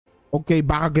Okay,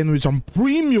 back again with some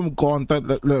premium content.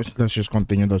 Let's just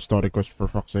continue the story quest for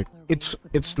fuck's sake.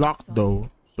 It's locked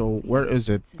though. So where is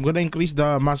it? I'm gonna increase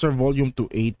the master volume to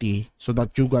 80 so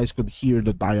that you guys could hear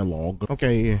the dialogue.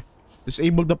 Okay,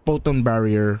 disable the potent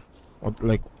barrier. What,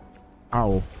 like,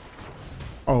 how?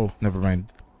 Oh, never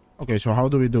mind. Okay, so how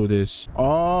do we do this?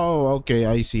 Oh, okay,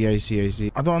 I see.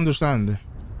 I don't understand.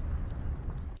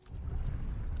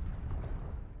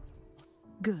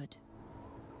 Good.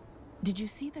 Did you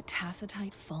see the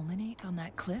tacitite fulminate on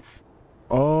that cliff?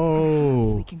 Oh.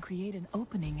 Perhaps we can create an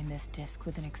opening in this disc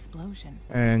with an explosion.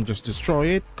 And just destroy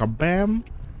it. Kabam.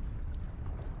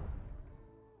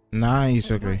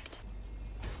 Nice, okay.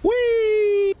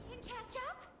 Whee!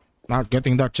 Not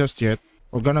getting that chest yet.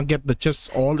 We're gonna get the chests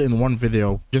all in one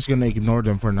video. Just gonna ignore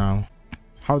them for now.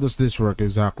 How does this work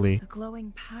exactly? The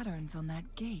glowing patterns on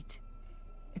that gate.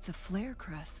 It's a flare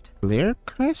crest. Flare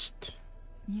crest?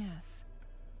 Yes.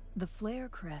 The flare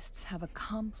crests have a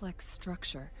complex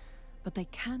structure, but they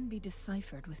can be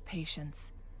deciphered with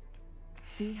patience.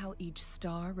 See how each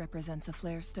star represents a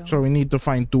flare stone? So we need to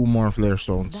find 2 more flare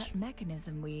stones. That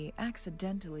mechanism we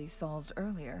accidentally solved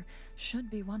earlier should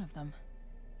be one of them.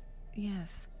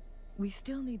 Yes. We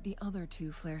still need the other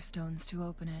 2 flare stones to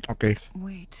open it. Okay.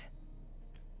 Wait.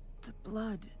 The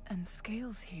blood and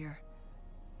scales here.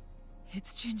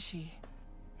 It's Jinshi.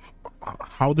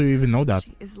 How do you even know that?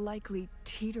 She is likely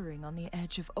teetering on the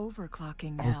edge of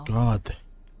overclocking now. Oh god.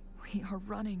 We are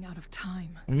running out of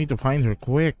time. We need to find her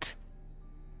quick.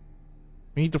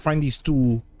 We need to find these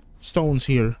 2 stones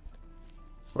here.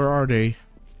 Where are they?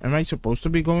 Am I supposed to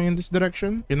be going in this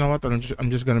direction? You know what? I'm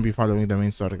just gonna be following the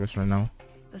main story quest right now.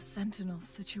 The Sentinel's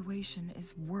situation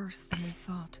is worse than we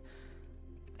thought.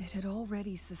 It had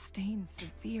already sustained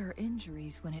severe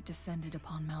injuries when it descended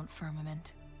upon Mount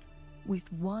Firmament.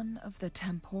 With one of the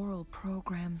temporal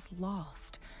programs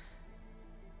lost,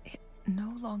 it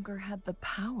no longer had the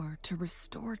power to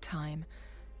restore time.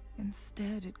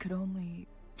 Instead, it could only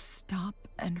stop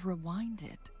and rewind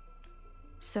it.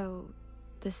 So,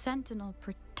 the Sentinel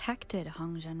protected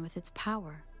Hongzhen with its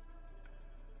power,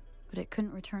 but it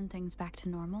couldn't return things back to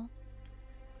normal?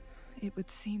 It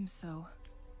would seem so.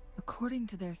 According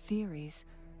to their theories,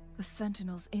 the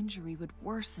Sentinel's injury would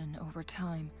worsen over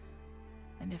time.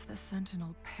 And if the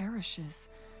Sentinel perishes,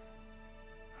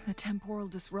 the temporal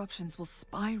disruptions will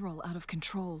spiral out of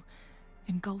control,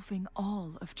 engulfing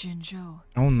all of Jinzhou.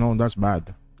 Oh no, that's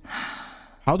bad.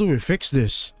 How do we fix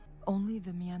this? Only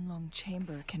the Mianlong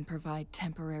Chamber can provide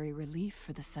temporary relief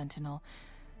for the Sentinel,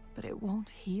 but it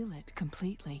won't heal it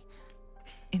completely.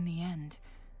 In the end,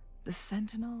 the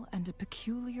Sentinel and a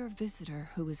peculiar visitor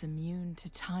who is immune to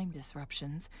time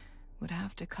disruptions would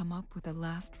have to come up with a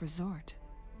last resort.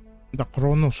 The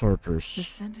chronosorters. The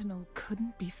Sentinel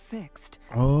couldn't be fixed,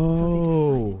 Oh. so they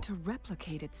decided to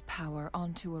replicate its power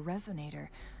onto a resonator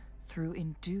through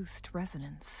induced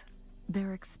resonance.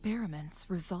 Their experiments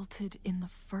resulted in the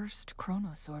first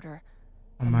chronosorter,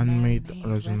 A man-made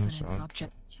resonance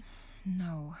object.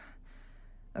 No.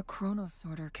 A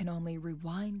chronosorter can only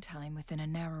rewind time within a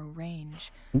narrow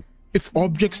range. If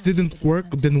objects didn't work,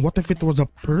 then what if it was a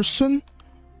person?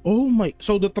 Oh my,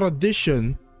 so the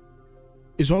tradition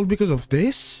is all because of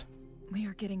this? We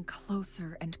are getting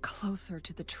closer and closer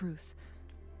to the truth.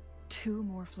 2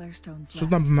 more flare stones So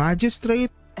left. the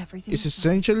magistrate Everything is fine.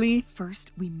 essentially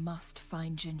First, we must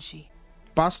find Jinshi.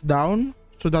 passed down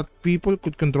so that people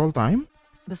could control time?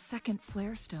 The second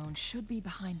flare stone should be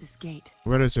behind this gate.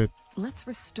 Where is it? Let's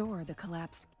restore the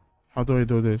collapsed. How do I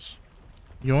do this?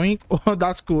 Yoink! Oh,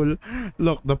 that's cool.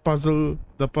 Look, the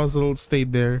puzzle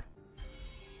stayed there.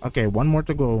 Okay, 1 more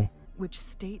to go. Which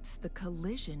states the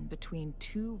collision between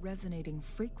 2 resonating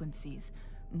frequencies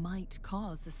might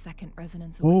cause a second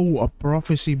resonance awakening. Oh, a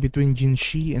prophecy between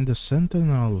Jinshi and the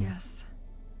Sentinel. Yes.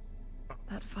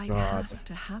 That fight God. has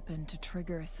to happen to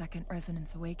trigger a second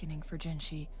resonance awakening for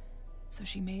Jinshi, so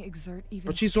she may exert even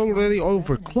But she's stronger already resonance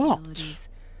overclocked. abilities,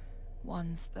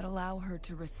 ones that allow her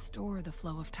to restore the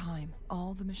flow of time.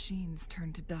 All the machines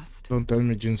turn to dust. Don't tell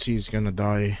me Jinshi is gonna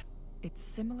die. It's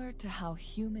similar to how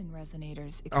human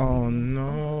resonators Oh, experience no.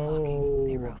 overclocking,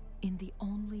 they wrote. In the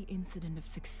only incident of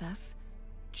success,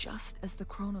 just as the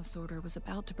chronosorter was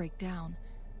about to break down,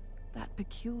 that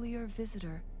peculiar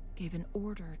visitor gave an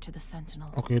order to the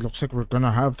Sentinel. Okay, looks like we're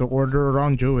gonna have to order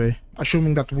around you, eh?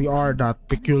 Assuming that we are that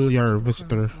peculiar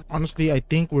visitor. Honestly, I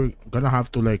think we're gonna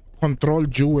have to like control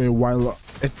Jue while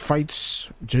it fights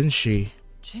Jinshi.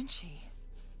 Jinshi?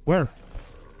 Where?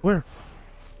 Where's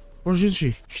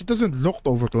Jinshi? She doesn't look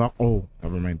overclocked. Oh,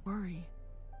 never mind. Worry.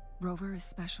 Rover is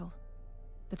special.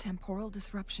 The temporal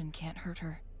disruption can't hurt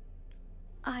her.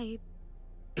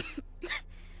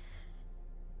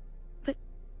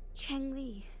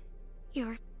 Changli,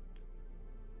 you're...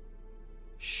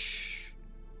 Shh.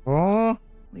 Oh.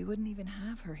 We wouldn't even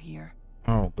have her here.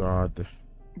 Oh God.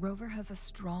 Rover has a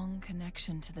strong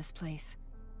connection to this place.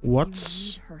 What's You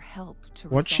need her help to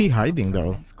what's she resolve hiding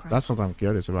though? Firman's That's what I'm crisis.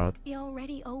 curious about. We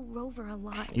already owe Rover a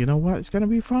lot. You know what? It's gonna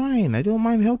be fine. I don't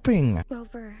mind helping.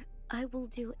 Rover, I will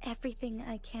do everything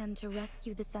I can to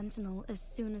rescue the Sentinel as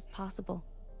soon as possible.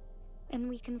 And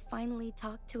we can finally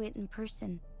talk to it in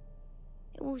person.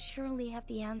 It will surely have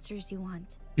the answers you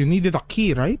want. You needed a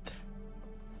key, right?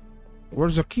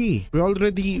 Where's the key?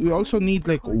 We also need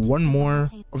like one more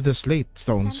of the slate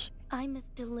stones. I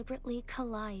must deliberately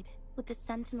collide with the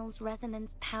Sentinel's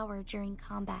resonance power during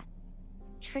combat,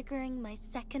 triggering my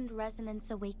second resonance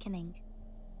awakening.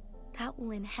 That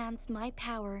will enhance my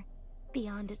power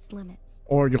beyond its limits.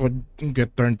 Or you could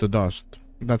get turned to dust.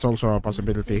 That's also a Let's say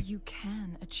possibility. you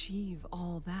can achieve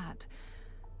all that.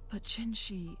 But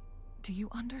Jinshi, do you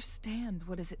understand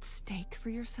what is at stake for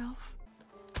yourself?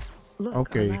 Look,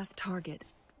 Okay. our last target.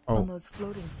 Oh. On those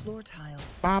floating floor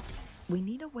tiles. Pop, We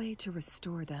need a way to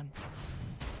restore them.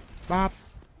 pop,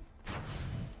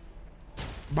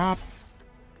 bop.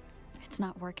 It's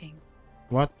not working.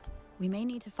 What? We may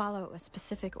need to follow a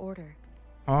specific order.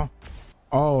 Huh?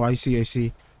 Oh, I see, I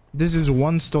see. This is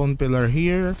one stone pillar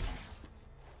here.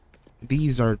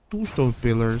 These are 2 stone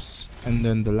pillars. And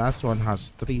then the last one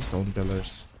has 3 stone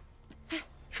pillars.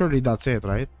 Surely that's it,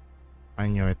 right? I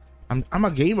knew it. I'm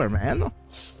a gamer, man.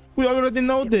 We already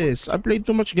know this. I played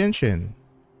too much Genshin.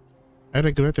 I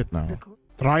regret it now.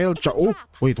 Trial cha- Oh,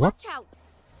 wait, what? Watch out!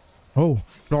 Oh,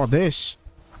 look at this.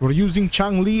 We're using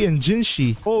Changli and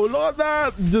Jinshi. Oh, look at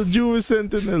that. The Jewish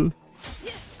Sentinel.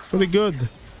 Pretty good.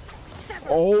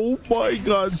 Oh my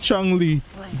God, Changli.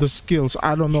 The skills.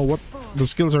 I don't know what the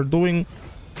skills are doing,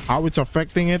 how it's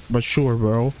affecting it, but sure,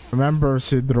 bro. Remember,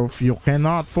 Sidrouf, you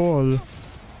cannot pull.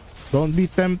 Don't be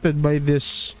tempted by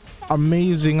this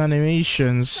amazing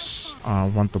animations. I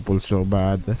want to pull so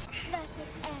bad.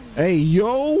 Hey,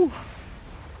 yo!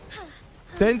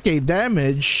 10k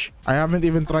damage. I haven't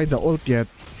even tried the ult yet.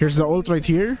 Here's the ult right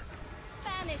here.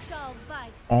 Banish all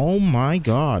vice. Oh my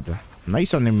God.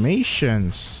 Nice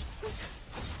animations.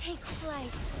 Take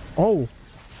flight. Oh.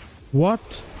 What?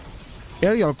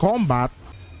 Aerial combat?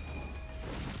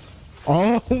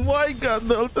 Oh my God.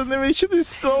 The ult animation is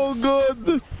so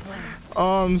good.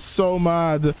 Oh, I'm so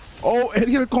mad. Oh,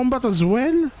 aerial combat as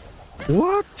well?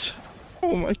 What?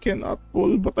 Oh, I cannot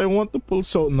pull, but I want to pull.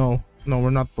 So no, we're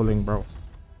not pulling, bro.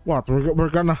 What?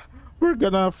 We're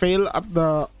gonna fail at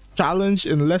the challenge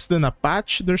in less than a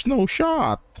patch? There's no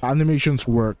shot. Animations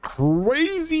were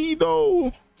crazy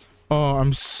though. Oh,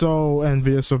 I'm so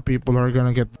envious of people who are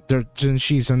gonna get their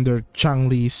Jinshis and their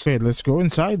Changlis. Okay, let's go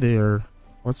inside there.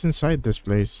 What's inside this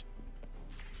place?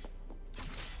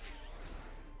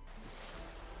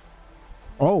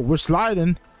 Oh, we're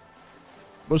sliding.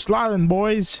 We're sliding,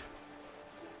 boys.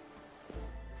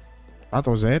 That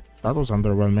was it. That was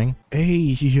underwhelming.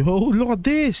 Hey, yo, look at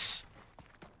this.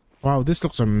 Wow, this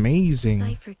looks amazing.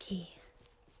 Cipher key.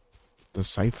 The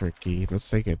cipher key. Let's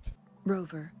take it.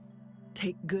 Rover,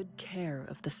 take good care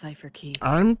of the cipher key.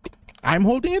 I'm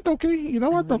holding it, okay? You know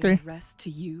what? And leave Okay. the rest to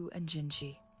you and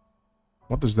Jinshi.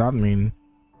 What does that mean?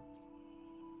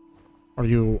 Are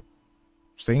you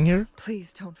staying here?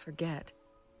 Please don't forget,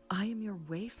 I am your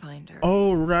wayfinder.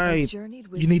 Oh, I right. journeyed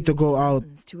with You need to you go the out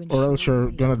mountains to or else ensure you're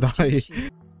we gonna have die.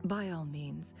 Jinshi. By all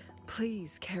means,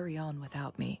 please carry on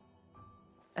without me.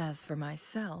 As for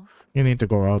myself, You need to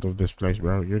go out of this place,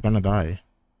 bro. You're gonna die.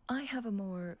 I have a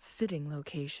more fitting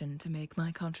location to make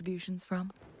my contributions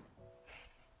from.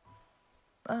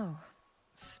 Oh,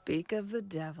 speak of the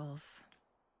devils.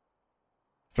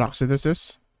 Froxy, this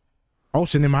is? Oh,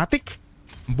 cinematic?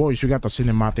 Boys, we got the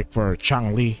cinematic for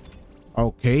Changli.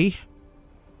 Okay.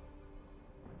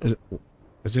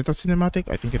 Is it a cinematic?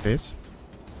 I think it is.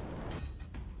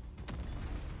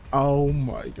 Oh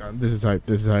my God, this is hype.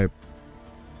 This is hype.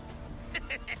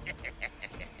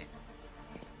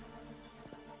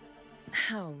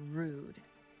 How rude.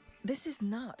 This is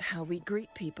not how we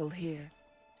greet people here.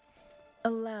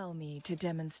 Allow me to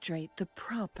demonstrate the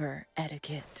proper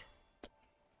etiquette.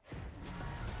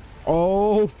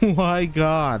 Oh my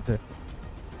God.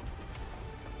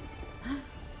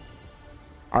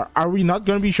 Are we not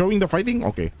gonna be showing the fighting?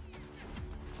 Okay.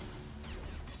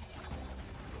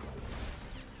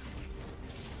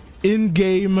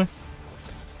 In-game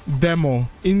demo.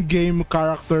 In-game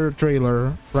character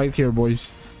trailer. Right here,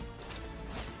 boys.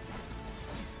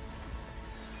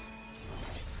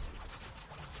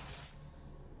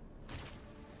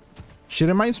 She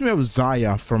reminds me of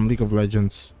Zaya from League of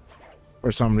Legends.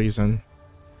 For some reason.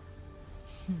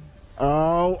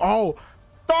 Oh,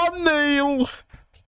 thumbnail.